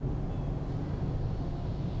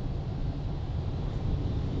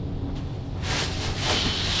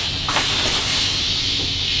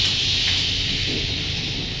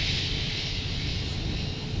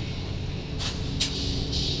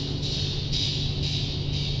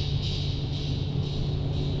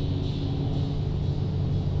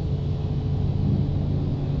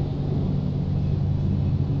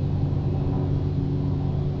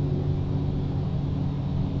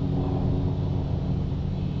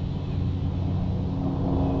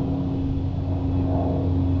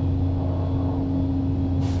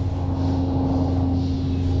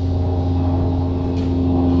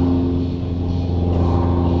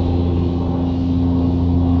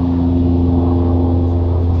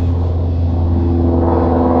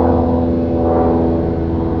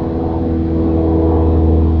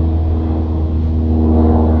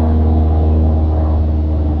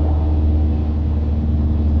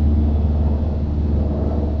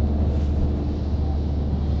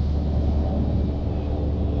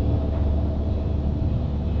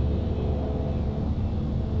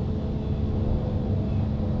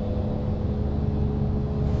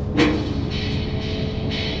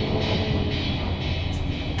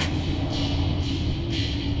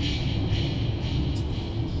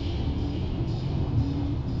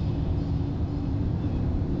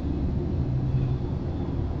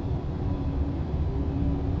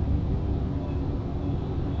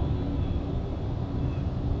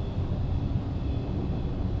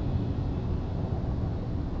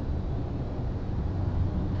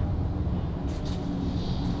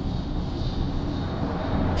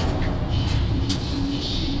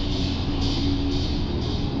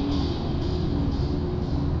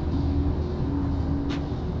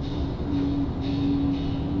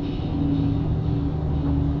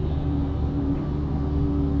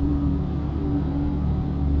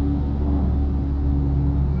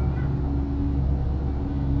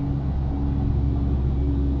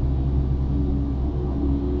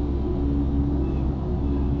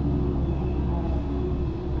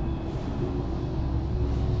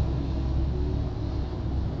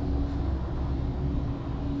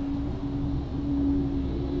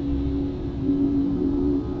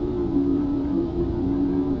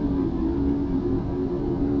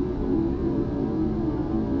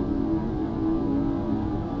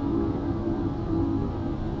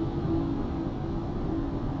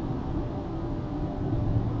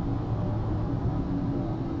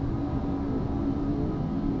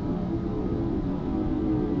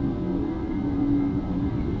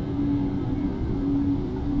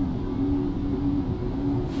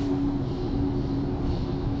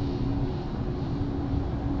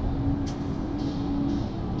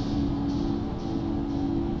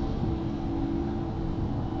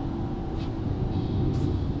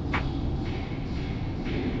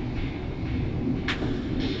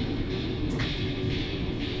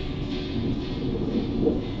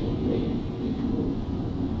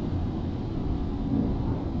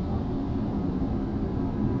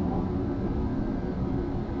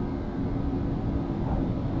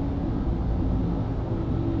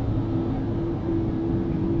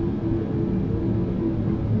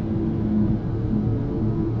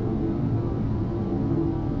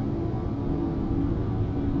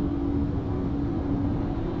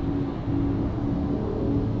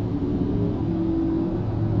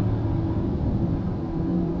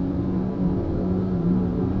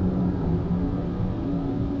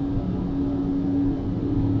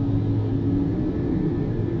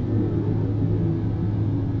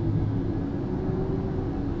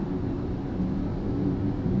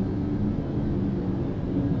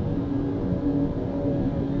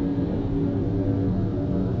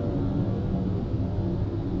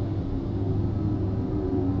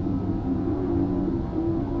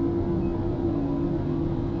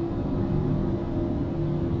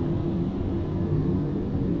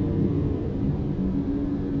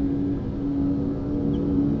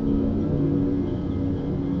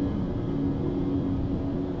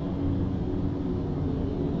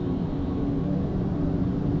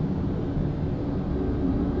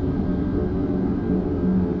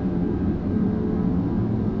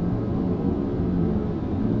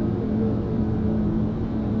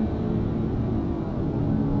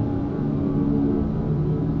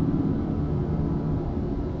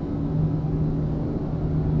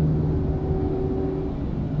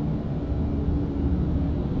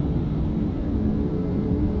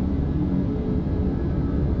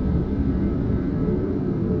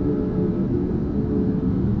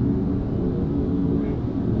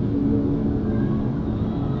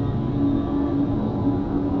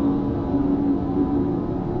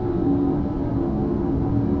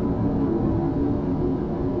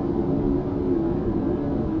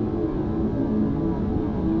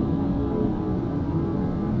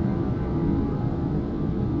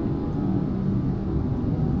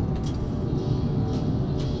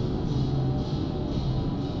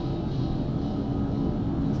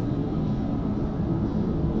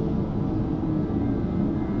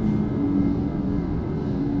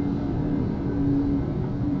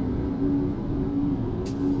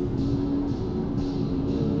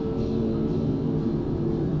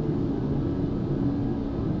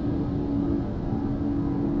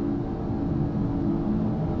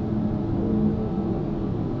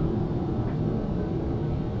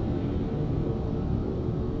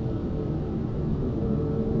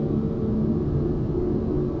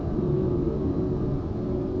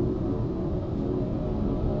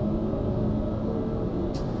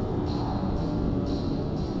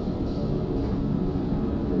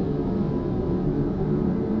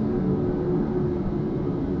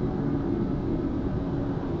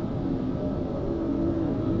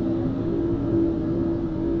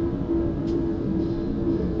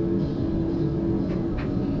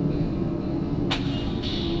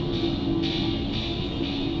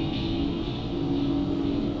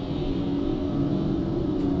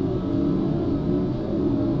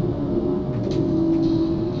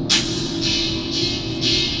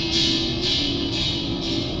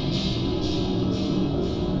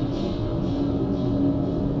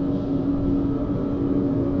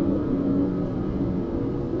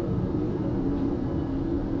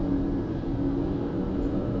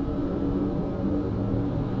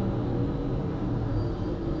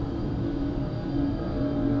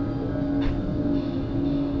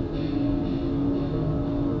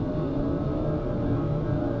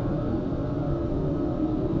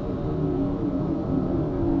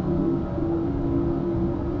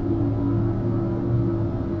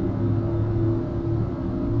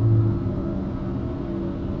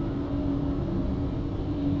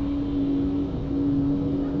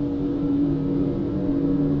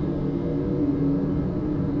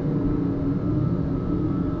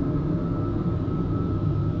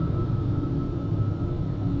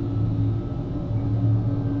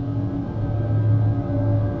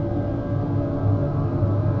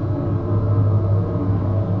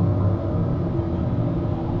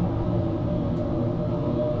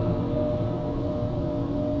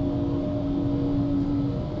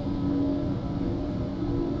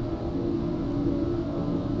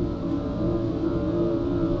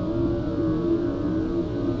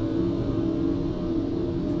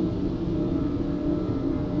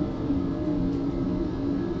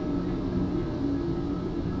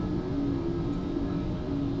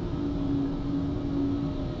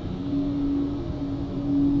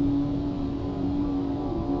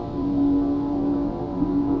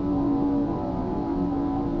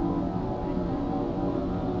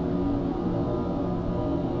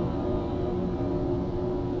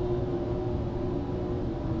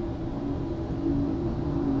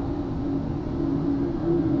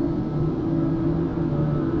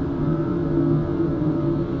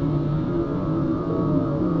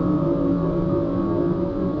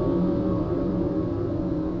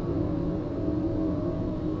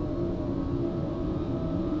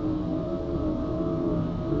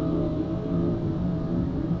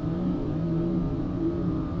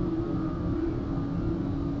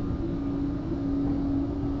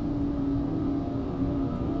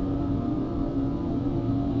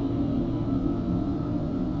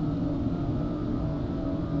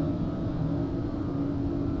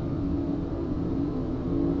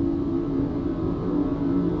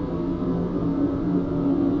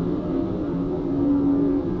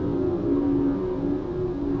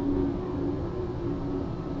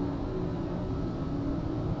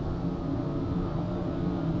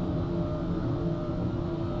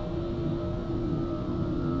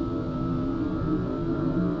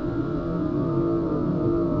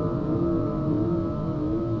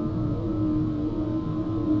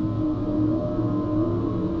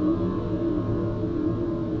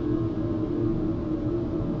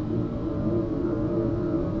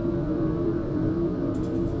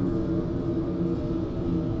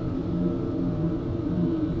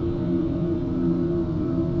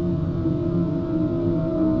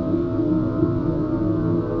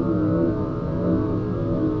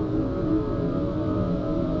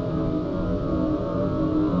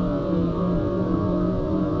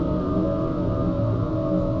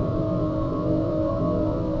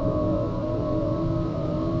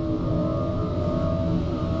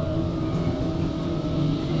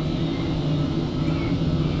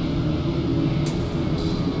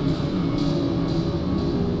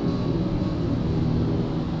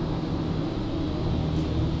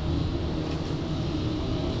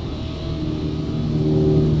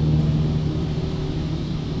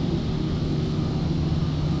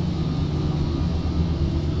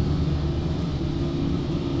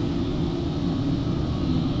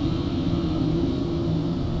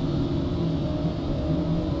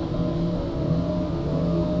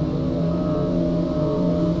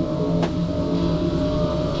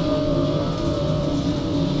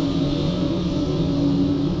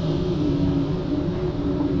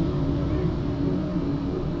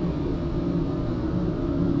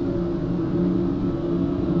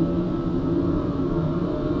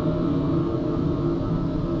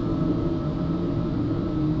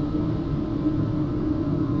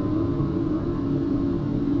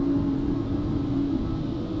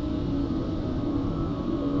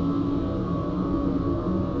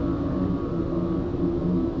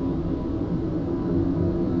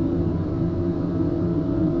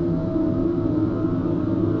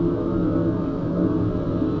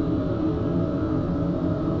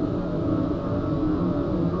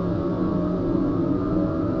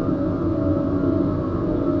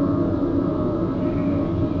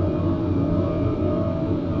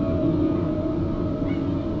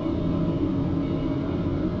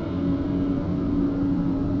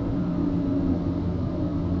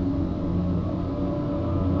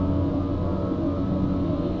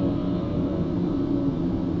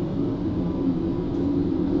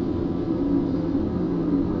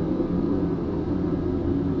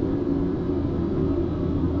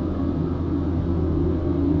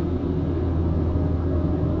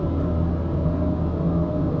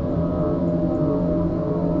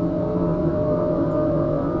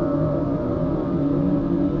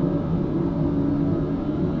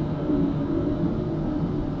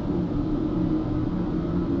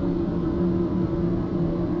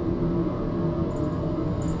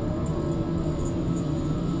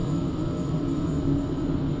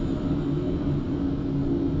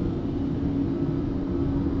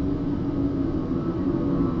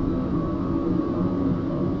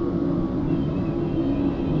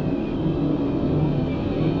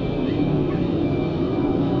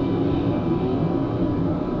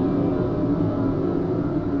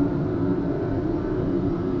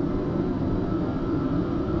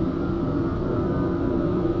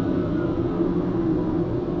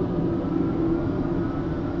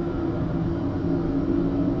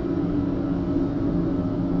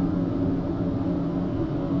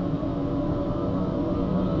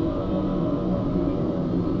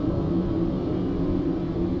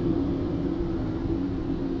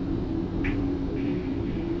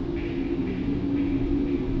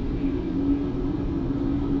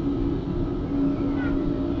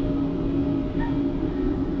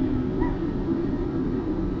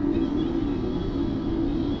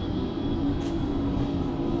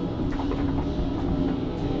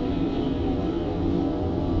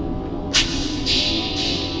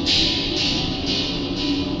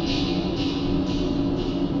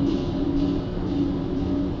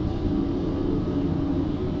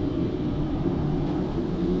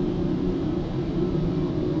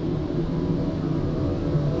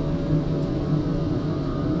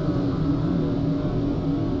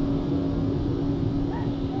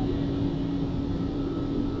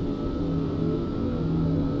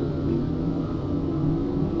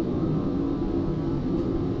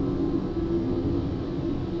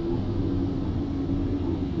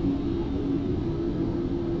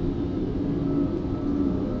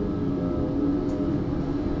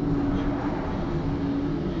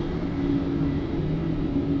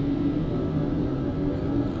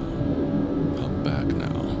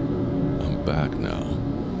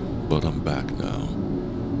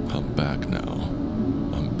I'm back now.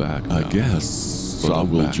 I'm back now. I guess But I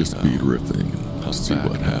I'm will back just now. be riffing and I'm see back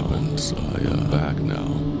what now. happens. I'm back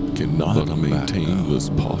now. Cannot But I'm back maintain now. this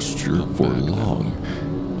posture I'm for back now. long.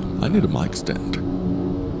 I need a mic stand.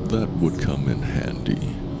 That would come in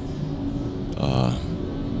handy.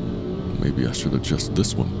 Maybe I should adjust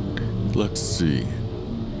this one. Let's see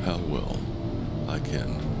how well I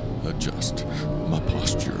can adjust my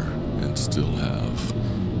posture and still have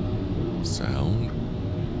sound.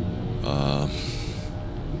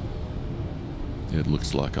 It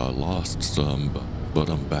looks like I lost some, but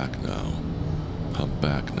I'm back now. I'm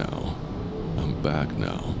back now. I'm back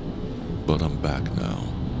now. But I'm back now.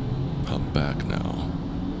 I'm back now.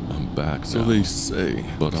 I'm back now. So they say,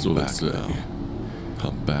 but I'm back now.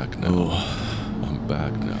 I'm back now. I'm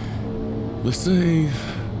back now. They say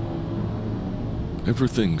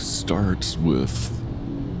everything starts with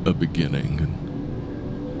a beginning and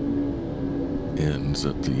ends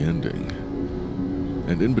at the ending.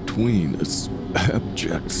 And in between is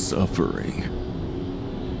abject suffering.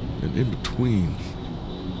 And in between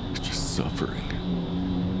is just suffering.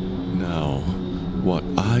 Now, what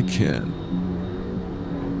I can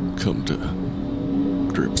come to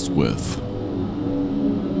grips with,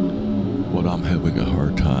 what I'm having a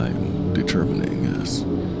hard time determining is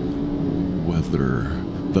whether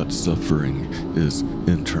that suffering is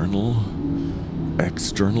internal,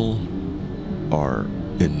 external, or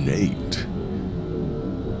innate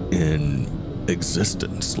in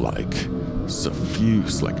existence, like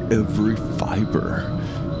suffused, like every fiber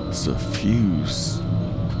suffused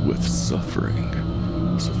with suffering.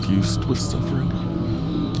 Suffused with suffering?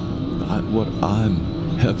 What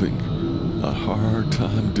I'm having a hard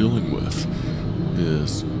time dealing with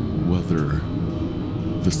is whether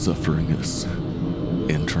the suffering is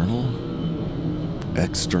internal,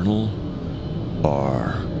 external,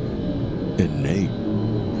 or innate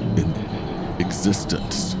in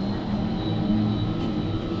existence.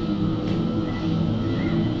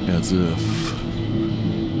 As if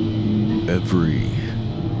every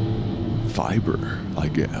fiber, I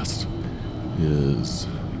guess, is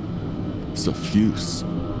suffused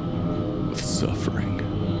with suffering.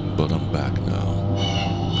 But I'm back now.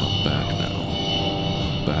 I'm back now.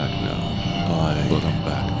 I'm back now. But I'm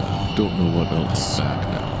back now. Don't know what else back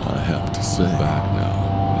now I have to say. Back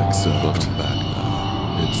now. Except but I'm back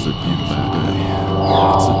now. It's a beautiful day.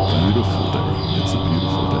 It's a beautiful day. It's a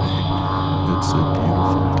beautiful day. It's a beautiful day. It's a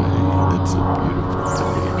beautiful day. It's a beautiful day.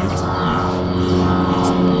 It's a beautiful day. It's a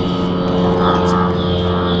beautiful day.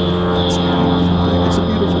 It's a beautiful day. It's a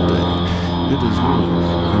beautiful day. It is really a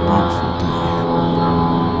beautiful day.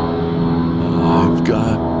 I've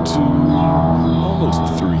got almost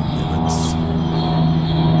 3 minutes.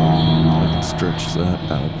 I can stretch that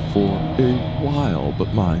out for a while, but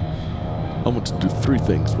I want to do 3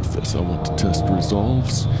 things with this. I want to test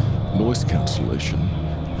Resolve's noise cancellation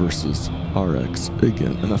versus RX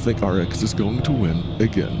again. And I think RX is going to win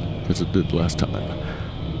again, as it did last time.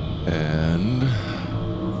 And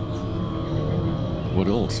what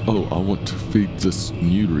else? Oh, I want to feed this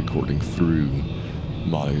new recording through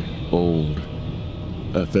my old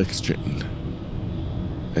FX chain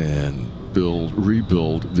and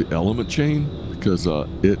rebuild the element chain, because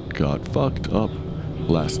it got fucked up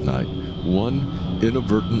last night. One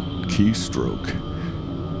inadvertent keystroke,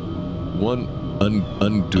 one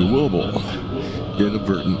undoable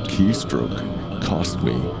inadvertent keystroke cost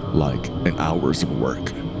me like an hour's of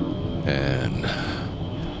work, and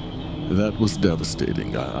that was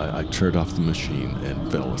devastating. I turned off the machine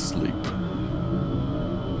and fell asleep,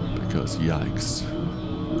 because yikes,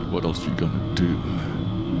 what else you gonna do?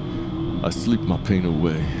 I sleep my pain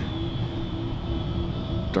away.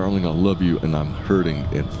 Darling, I love you and I'm hurting,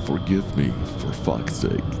 and forgive me, for fuck's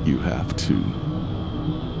sake, you have to.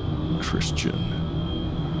 Christian.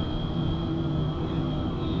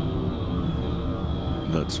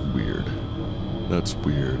 That's weird. That's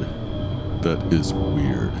weird. That is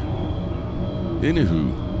weird.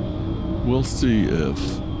 Anywho, we'll see if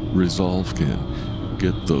Resolve can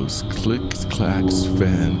get those clicks, clacks,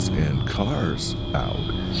 fans, and cars out,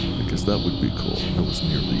 because that would be cool. That was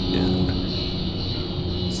near the end.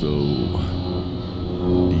 So,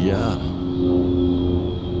 yeah.